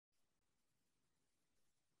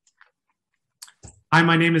Hi,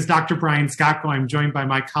 my name is Dr. Brian Skotko. I'm joined by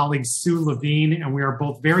my colleague Sue Levine, and we are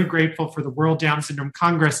both very grateful for the World Down Syndrome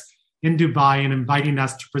Congress in Dubai and inviting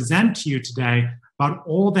us to present to you today about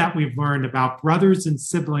all that we've learned about brothers and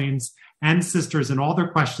siblings and sisters and all their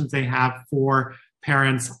questions they have for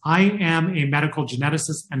parents. I am a medical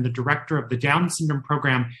geneticist and the director of the Down Syndrome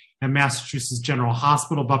program at Massachusetts General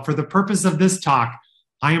Hospital, but for the purpose of this talk,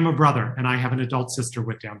 I am a brother and I have an adult sister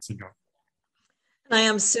with Down syndrome. I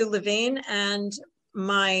am Sue Levine, and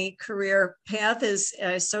my career path is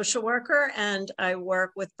a social worker, and I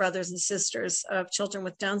work with brothers and sisters of children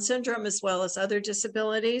with Down syndrome as well as other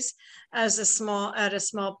disabilities at a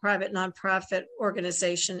small private nonprofit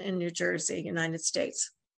organization in New Jersey, United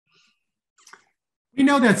States. We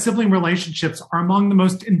know that sibling relationships are among the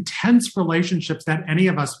most intense relationships that any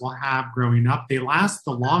of us will have growing up. They last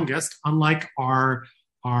the longest, unlike our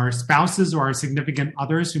spouses or our significant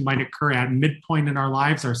others who might occur at midpoint in our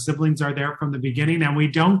lives. Our siblings are there from the beginning and we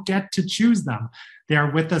don't get to choose them. They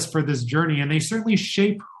are with us for this journey and they certainly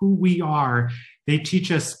shape who we are. They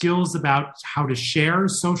teach us skills about how to share,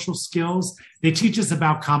 social skills. They teach us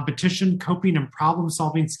about competition, coping, and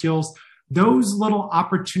problem-solving skills. Those little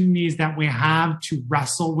opportunities that we have to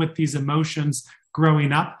wrestle with these emotions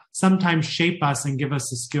growing up sometimes shape us and give us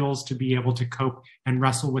the skills to be able to cope and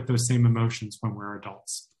wrestle with those same emotions when we're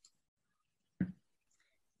adults.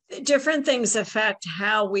 Different things affect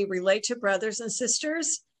how we relate to brothers and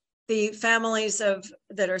sisters. The families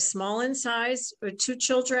that are small in size, with 2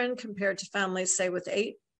 children compared to families, say, with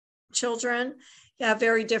 8 children, have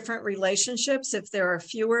very different relationships. If there are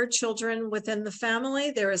fewer children within the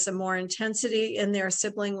family, there is a more intensity in their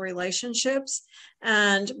sibling relationships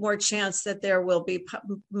and more chance that there will be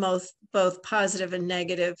both positive and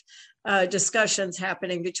negative discussions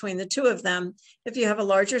happening between the 2 of them. If you have a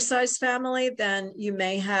larger size family, then you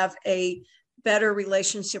may have a better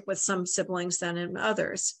relationship with some siblings than in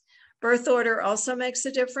others. Birth order also makes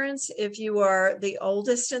a difference. If you are the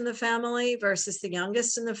oldest in the family versus the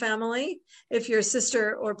youngest in the family, if your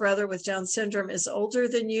sister or brother with Down syndrome is older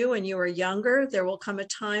than you and you are younger, there will come a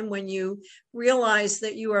time when you realize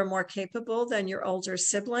that you are more capable than your older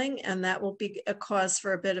sibling, and that will be a cause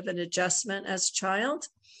for a bit of an adjustment as a child.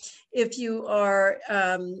 If you are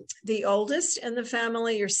the oldest in the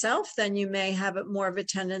family yourself, then you may have more of a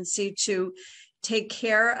tendency to take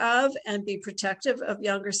care of and be protective of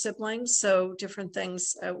younger siblings. So different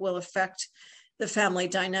things will affect the family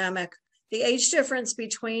dynamic. The age difference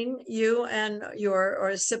between you and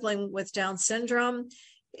your sibling with Down syndrome,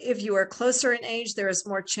 if you are closer in age, there is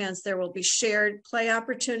more chance there will be shared play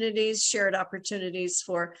opportunities, shared opportunities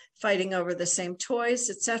for fighting over the same toys,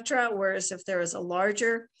 etc. Whereas if there is a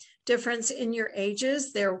larger difference in your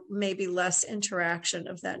ages, there may be less interaction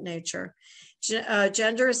of that nature.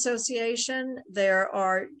 Gender association, there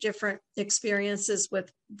are different experiences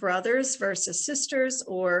with brothers versus sisters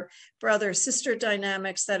or brother-sister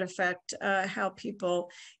dynamics that affect how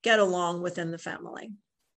people get along within the family.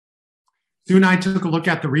 Sue and I took a look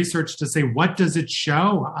at the research to say, what does it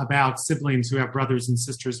show about siblings who have brothers and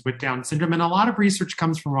sisters with Down syndrome? And a lot of research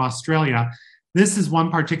comes from Australia. This is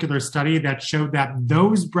one particular study that showed that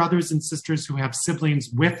those brothers and sisters who have siblings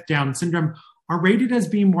with Down syndrome are rated as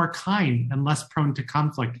being more kind and less prone to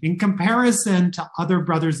conflict in comparison to other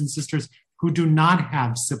brothers and sisters who do not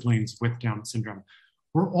have siblings with Down syndrome.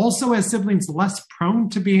 We're also, as siblings, less prone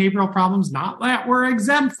to behavioral problems, not that we're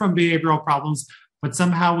exempt from behavioral problems, but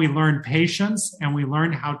somehow we learn patience and we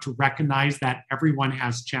learn how to recognize that everyone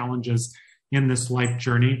has challenges in this life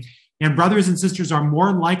journey. And brothers and sisters are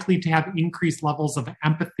more likely to have increased levels of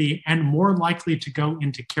empathy and more likely to go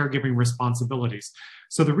into caregiving responsibilities.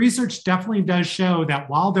 So the research definitely does show that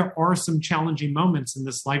while there are some challenging moments in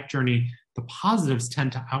this life journey, the positives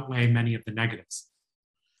tend to outweigh many of the negatives.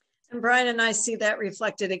 And Brian and I see that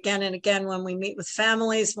reflected again and again when we meet with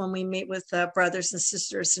families, when we meet with brothers and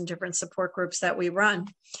sisters in different support groups that we run.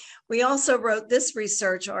 We also wrote this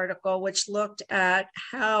research article, which looked at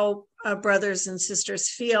how brothers and sisters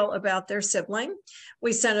feel about their sibling.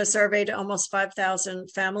 We sent a survey to almost 5,000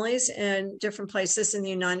 families in different places in the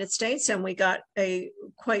United States, and we got a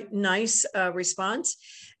quite nice response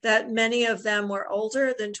that many of them were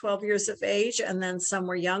older than 12 years of age, and then some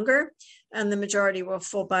were younger, and the majority were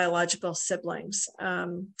full biological siblings.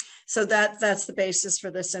 So that's the basis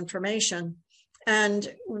for this information.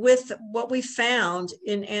 And with what we found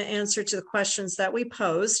in answer to the questions that we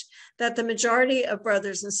posed, that the majority of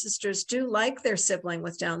brothers and sisters do like their sibling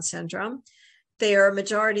with Down syndrome. Their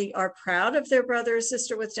majority are proud of their brother or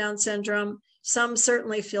sister with Down syndrome. Some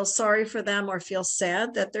certainly feel sorry for them or feel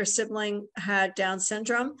sad that their sibling had Down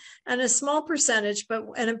syndrome. And a small percentage, but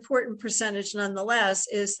an important percentage nonetheless,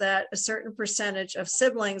 is that a certain percentage of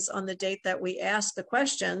siblings on the date that we ask the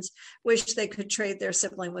questions wish they could trade their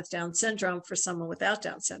sibling with Down syndrome for someone without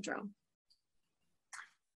Down syndrome.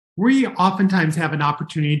 We oftentimes have an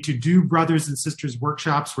opportunity to do brothers and sisters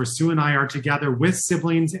workshops where Sue and I are together with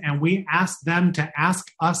siblings, and we ask them to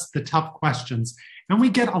ask us the tough questions. And we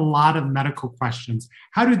get a lot of medical questions.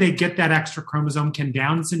 How do they get that extra chromosome? Can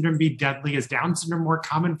Down syndrome be deadly? Is Down syndrome more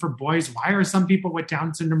common for boys? Why are some people with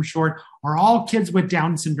Down syndrome short? Are all kids with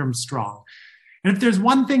Down syndrome strong? And if there's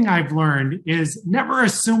one thing I've learned is never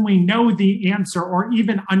assume we know the answer or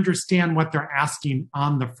even understand what they're asking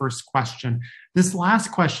on the first question. This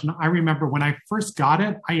last question, I remember when I first got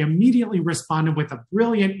it, I immediately responded with a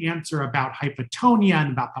brilliant answer about hypotonia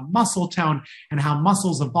and about the muscle tone and how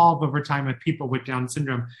muscles evolve over time with people with Down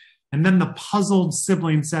syndrome. And then the puzzled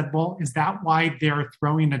sibling said, well, is that why they're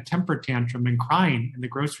throwing a temper tantrum and crying in the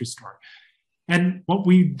grocery store? And what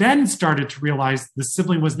we then started to realize, the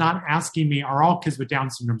sibling was not asking me, are all kids with Down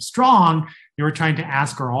syndrome strong? They were trying to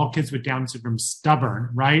ask, are all kids with Down syndrome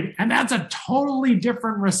stubborn, right? And that's a totally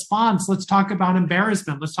different response. Let's talk about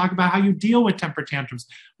embarrassment. Let's talk about how you deal with temper tantrums.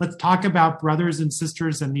 Let's talk about brothers and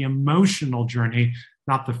sisters and the emotional journey,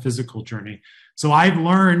 not the physical journey. So I've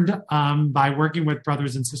learned by working with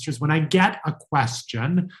brothers and sisters, when I get a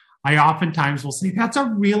question, I oftentimes will say, that's a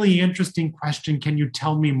really interesting question. Can you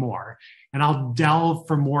tell me more? And I'll delve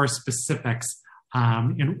for more specifics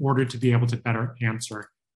in order to be able to better answer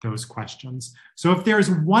those questions. So if there's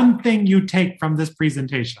one thing you take from this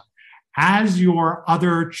presentation, as your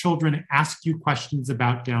other children ask you questions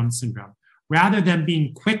about Down syndrome, rather than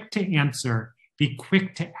being quick to answer, be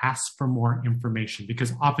quick to ask for more information,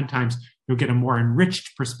 because oftentimes you'll get a more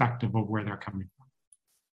enriched perspective of where they're coming from.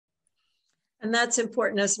 And that's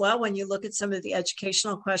important as well when you look at some of the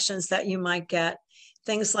educational questions that you might get.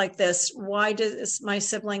 Things like this: why does my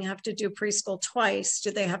sibling have to do preschool twice? Do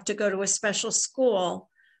they have to go to a special school?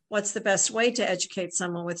 What's the best way to educate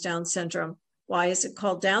someone with Down syndrome? Why is it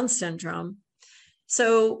called Down syndrome?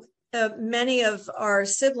 So many of our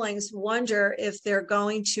siblings wonder if they're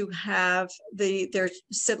going to have their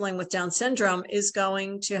sibling with Down syndrome is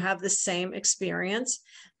going to have the same experience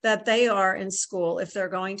that they are in school, if they're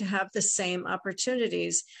going to have the same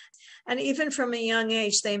opportunities. And even from a young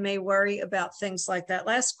age, they may worry about things like that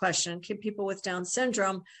last question. Can people with Down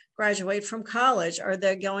syndrome graduate from college? Are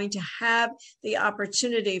they going to have the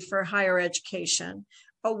opportunity for higher education?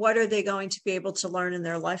 Or what are they going to be able to learn in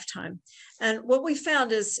their lifetime? And what we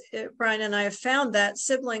found is, Brian and I have found that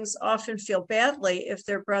siblings often feel badly if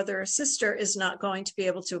their brother or sister is not going to be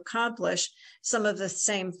able to accomplish some of the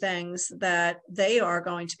same things that they are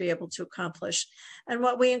going to be able to accomplish. And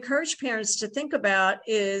what we encourage parents to think about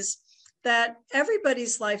is that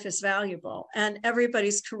everybody's life is valuable and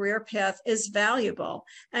everybody's career path is valuable.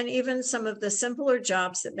 And even some of the simpler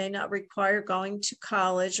jobs that may not require going to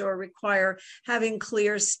college or require having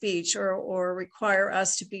clear speech or require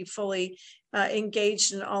us to be fully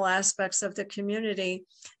engaged in all aspects of the community,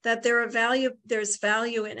 that there's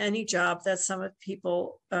value in any job that some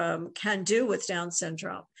people can do with Down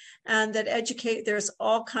syndrome. And that there's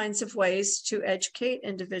all kinds of ways to educate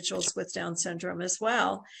individuals with Down syndrome as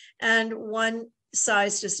well. And one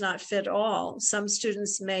size does not fit all. Some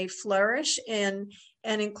students may flourish in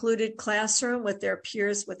an included classroom with their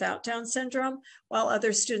peers without Down syndrome, while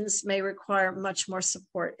other students may require much more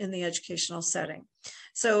support in the educational setting.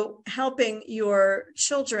 So helping your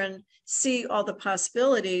children see all the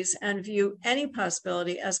possibilities and view any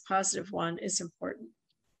possibility as a positive one is important.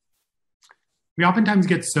 We oftentimes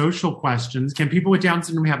get social questions. Can people with Down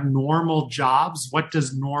syndrome have normal jobs? What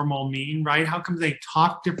does normal mean, right? How come they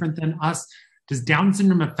talk different than us? Does Down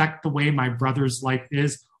syndrome affect the way my brother's life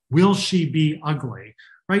is? Will she be ugly,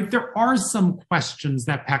 right? There are some questions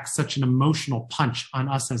that pack such an emotional punch on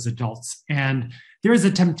us as adults. And there is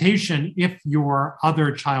a temptation, if your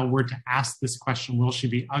other child were to ask this question, will she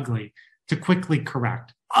be ugly, to quickly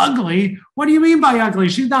correct. Ugly? What do you mean by ugly?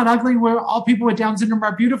 She's not ugly. All people with Down syndrome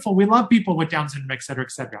are beautiful. We love people with Down syndrome, et cetera,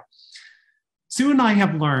 et cetera. Sue and I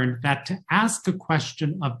have learned that to ask a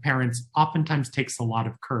question of parents oftentimes takes a lot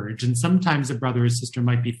of courage. And sometimes a brother or sister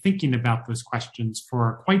might be thinking about those questions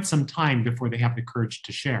for quite some time before they have the courage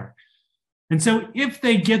to share. And so if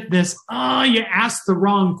they get this, you asked the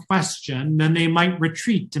wrong question, then they might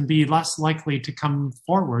retreat and be less likely to come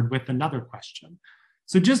forward with another question.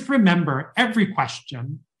 So just remember, every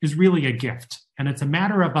question is really a gift. And it's a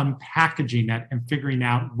matter of unpackaging it and figuring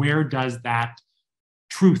out where does that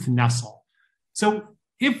truth nestle. So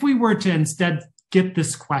if we were to instead get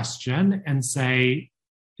this question and say,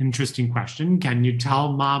 interesting question, can you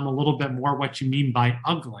tell mom a little bit more what you mean by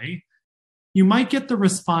ugly? You might get the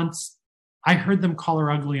response, I heard them call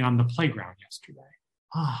her ugly on the playground yesterday.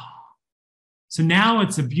 Oh. So now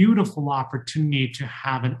it's a beautiful opportunity to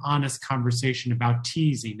have an honest conversation about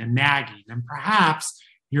teasing and nagging. And perhaps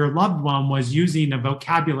your loved one was using a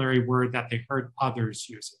vocabulary word that they heard others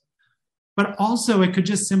using. But also it could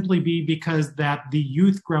just simply be because that the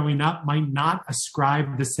youth growing up might not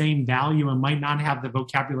ascribe the same value and might not have the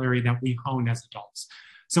vocabulary that we hone as adults.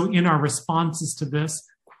 So in our responses to this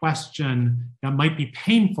question that might be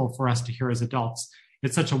painful for us to hear as adults,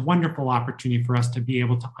 it's such a wonderful opportunity for us to be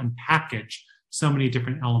able to unpackage so many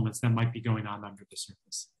different elements that might be going on under the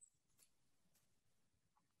surface.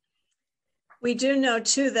 We do know,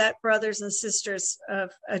 too, that brothers and sisters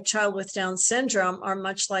of a child with Down syndrome are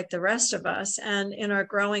much like the rest of us. And in our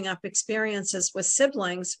growing up experiences with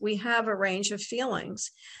siblings, we have a range of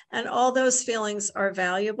feelings. And all those feelings are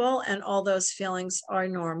valuable, and all those feelings are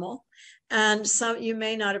normal. And some you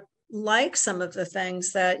may not like some of the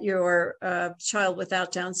things that your child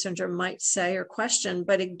without Down syndrome might say or question.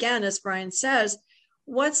 But again, as Brian says,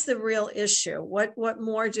 what's the real issue? What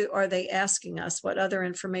more are they asking us? What other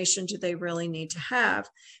information do they really need to have?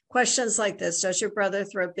 Questions like this: does your brother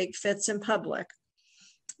throw big fits in public?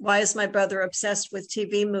 Why is my brother obsessed with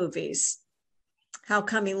TV movies? How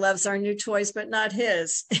come he loves our new toys but not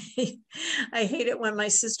his? I hate it when my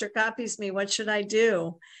sister copies me. What should I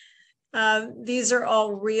do? These are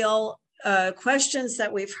all real questions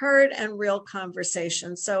that we've heard and real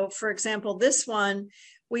conversations. So, for example, this one,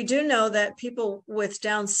 we do know that people with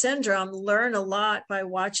Down syndrome learn a lot by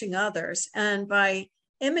watching others and by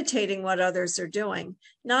imitating what others are doing,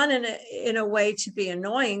 not in a way to be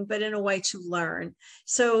annoying, but in a way to learn.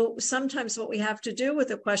 So sometimes what we have to do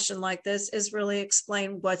with a question like this is really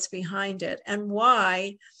explain what's behind it and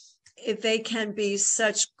why, if they can be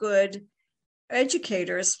such good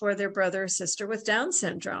educators for their brother or sister with Down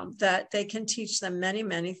syndrome, that they can teach them many,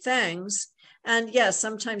 many things. And yes,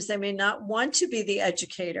 sometimes they may not want to be the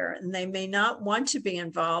educator and they may not want to be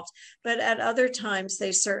involved, but at other times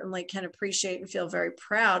they certainly can appreciate and feel very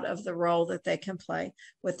proud of the role that they can play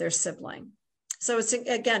with their sibling. So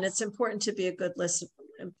it's important to be a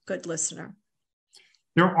good listener.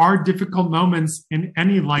 There are difficult moments in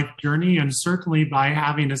any life journey, and certainly by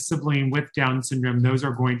having a sibling with Down syndrome, those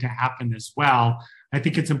are going to happen as well. I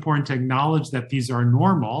think it's important to acknowledge that these are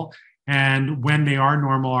normal, and when they are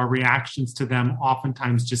normal, our reactions to them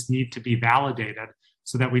oftentimes just need to be validated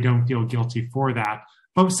so that we don't feel guilty for that.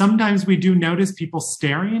 But sometimes we do notice people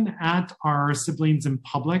staring at our siblings in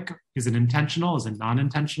public. Is it intentional? Is it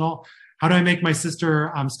non-intentional? How do I make my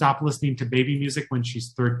sister stop listening to baby music when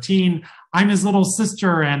she's 13? I'm his little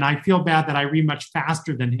sister and I feel bad that I read much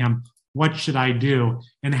faster than him. What should I do?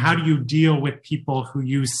 And how do you deal with people who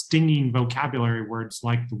use stinging vocabulary words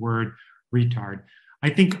like the word retard?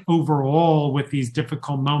 I think overall with these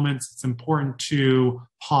difficult moments, it's important to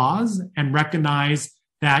pause and recognize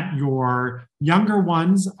that your younger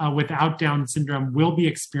ones without Down syndrome will be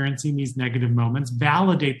experiencing these negative moments,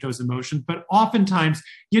 validate those emotions, but oftentimes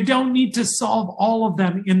you don't need to solve all of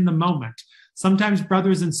them in the moment. Sometimes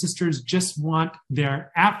brothers and sisters just want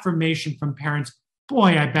their affirmation from parents.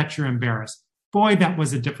 Boy, I bet you're embarrassed. Boy, that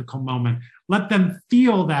was a difficult moment. Let them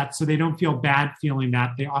feel that so they don't feel bad feeling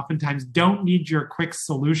that. They oftentimes don't need your quick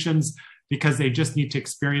solutions because they just need to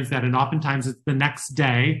experience that. And oftentimes it's the next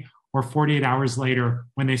day or 48 hours later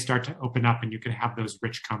when they start to open up and you can have those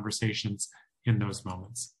rich conversations in those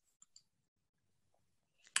moments.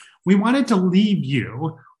 We wanted to leave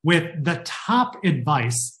you with the top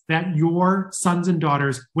advice that your sons and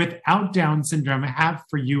daughters without Down syndrome have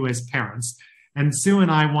for you as parents. And Sue and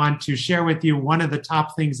I want to share with you one of the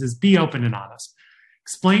top things is be open and honest.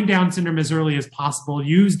 Explain Down syndrome as early as possible.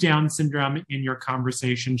 Use Down syndrome in your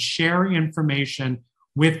conversation. Share information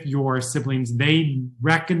with your siblings. They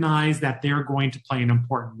recognize that they're going to play an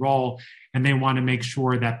important role and they want to make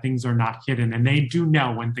sure that things are not hidden. And they do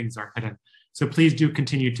know when things are hidden. So please do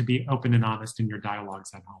continue to be open and honest in your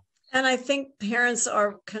dialogues at home. And I think parents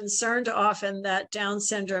are concerned often that Down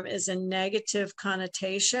syndrome is a negative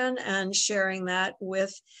connotation, and sharing that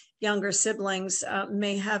with younger siblings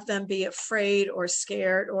may have them be afraid or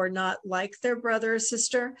scared or not like their brother or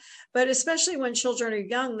sister. But especially when children are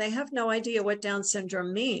young, they have no idea what Down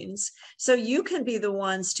syndrome means. So you can be the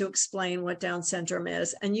ones to explain what Down syndrome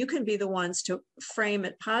is, and you can be the ones to frame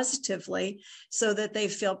it positively so that they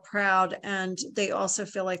feel proud and they also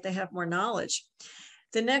feel like they have more knowledge.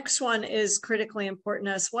 The next one is critically important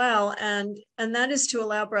as well, and that is to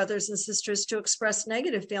allow brothers and sisters to express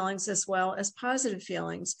negative feelings as well as positive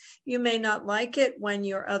feelings. You may not like it when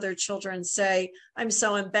your other children say, "I'm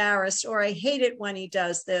so embarrassed," or "I hate it when he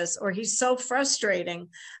does this," or "He's so frustrating."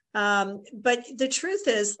 But the truth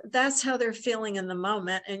is, that's how they're feeling in the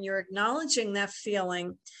moment, and you're acknowledging that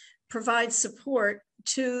feeling provides support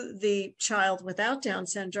to the child without Down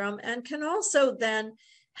syndrome, and can also then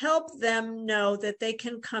help them know that they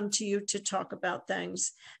can come to you to talk about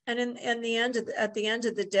things. And at the end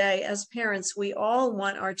of the day, as parents, we all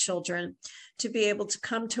want our children to be able to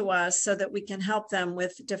come to us so that we can help them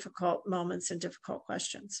with difficult moments and difficult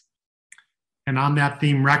questions. And on that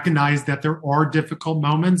theme, recognize that there are difficult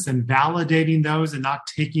moments, and validating those and not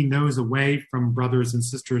taking those away from brothers and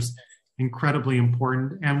sisters, incredibly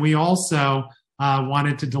important. And we also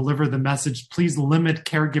wanted to deliver the message, please limit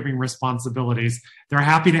caregiving responsibilities. They're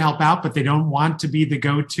happy to help out, but they don't want to be the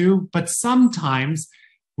go-to. But sometimes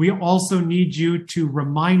we also need you to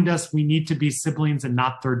remind us we need to be siblings and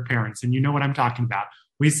not third parents. And you know what I'm talking about.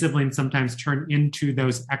 We siblings sometimes turn into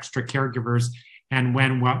those extra caregivers. And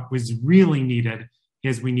when what was really needed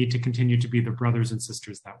is we need to continue to be the brothers and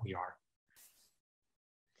sisters that we are.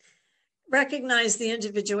 Recognize the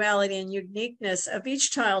individuality and uniqueness of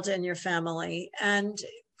each child in your family, and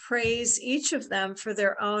praise each of them for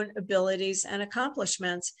their own abilities and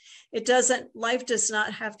accomplishments. Life does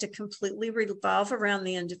not have to completely revolve around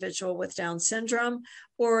the individual with Down syndrome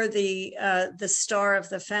or the star of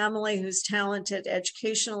the family who's talented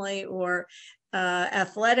educationally or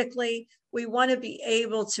athletically. We want to be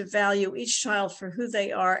able to value each child for who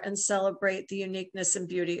they are and celebrate the uniqueness and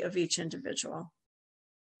beauty of each individual.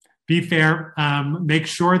 Be fair. Make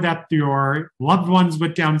sure that your loved ones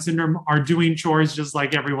with Down syndrome are doing chores just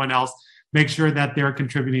like everyone else. Make sure that they're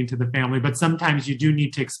contributing to the family. But sometimes you do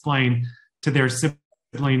need to explain to their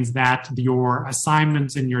siblings that your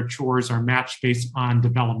assignments and your chores are matched based on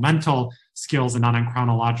developmental skills and not on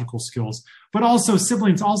chronological skills. But also,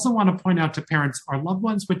 siblings also want to point out to parents, our loved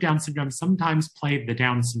ones with Down syndrome sometimes play the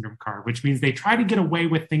Down syndrome card, which means they try to get away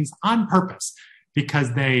with things on purpose,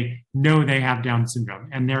 because they know they have Down syndrome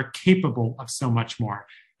and they're capable of so much more.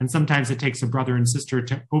 And sometimes it takes a brother and sister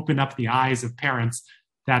to open up the eyes of parents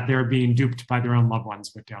that they're being duped by their own loved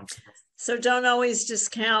ones with Down syndrome. So don't always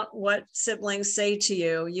discount what siblings say to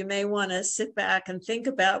you. You may want to sit back and think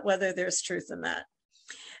about whether there's truth in that.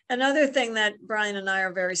 Another thing that Brian and I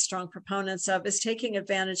are very strong proponents of is taking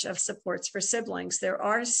advantage of supports for siblings. There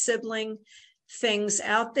are sibling things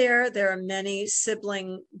out there. There are many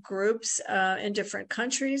sibling groups in different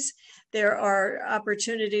countries. There are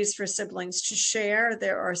opportunities for siblings to share.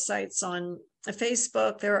 There are sites on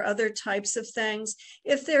Facebook. There are other types of things.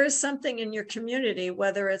 If there is something in your community,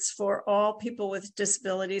 whether it's for all people with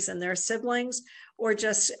disabilities and their siblings, or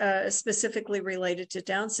just specifically related to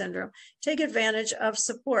Down syndrome, take advantage of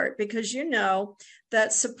support, because you know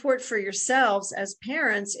that support for yourselves as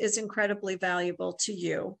parents is incredibly valuable to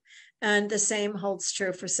you. And the same holds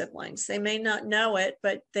true for siblings. They may not know it,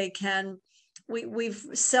 but they can. We've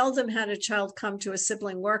seldom had a child come to a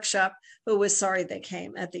sibling workshop who was sorry they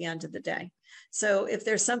came at the end of the day. So if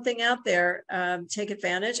there's something out there, take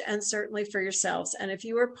advantage, and certainly for yourselves. And if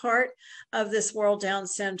you are part of this World Down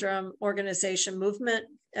Syndrome organization movement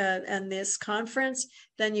and this conference,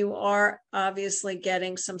 then you are obviously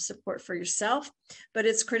getting some support for yourself. But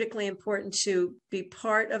it's critically important to be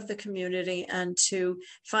part of the community and to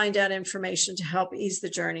find out information to help ease the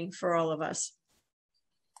journey for all of us.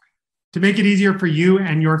 To make it easier for you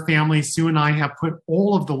and your family, Sue and I have put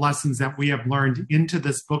all of the lessons that we have learned into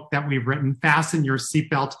this book that we've written. Fasten your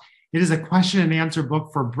seatbelt. It is a question and answer book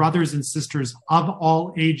for brothers and sisters of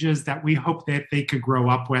all ages that we hope that they could grow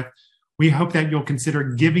up with. We hope that you'll consider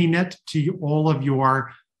giving it to all of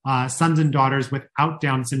your sons and daughters without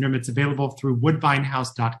Down syndrome. It's available through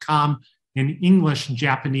woodbinehouse.com in English,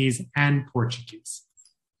 Japanese, and Portuguese.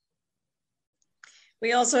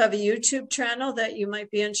 We also have a YouTube channel that you might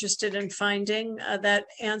be interested in finding that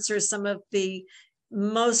answers some of the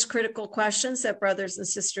most critical questions that brothers and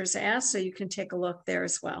sisters ask, so you can take a look there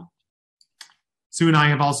as well. Sue and I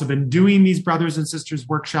have also been doing these brothers and sisters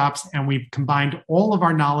workshops, and we've combined all of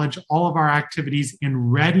our knowledge, all of our activities in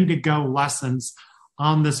ready-to-go lessons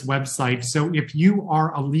on this website. So if you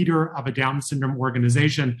are a leader of a Down syndrome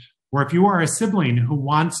organization, or if you are a sibling who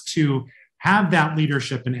wants to have that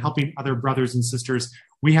leadership in helping other brothers and sisters,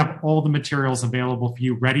 we have all the materials available for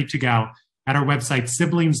you ready to go at our website,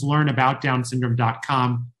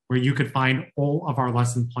 siblingslearnaboutdownsyndrome.com, where you could find all of our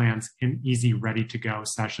lesson plans in easy, ready-to-go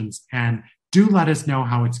sessions. And do let us know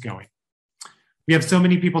how it's going. We have so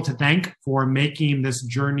many people to thank for making this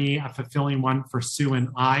journey a fulfilling one for Sue and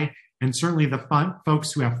I, and certainly the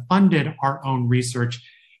folks who have funded our own research.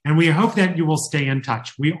 And we hope that you will stay in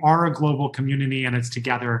touch. We are a global community, and it's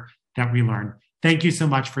together that we learn. Thank you so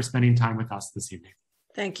much for spending time with us this evening.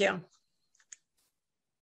 Thank you.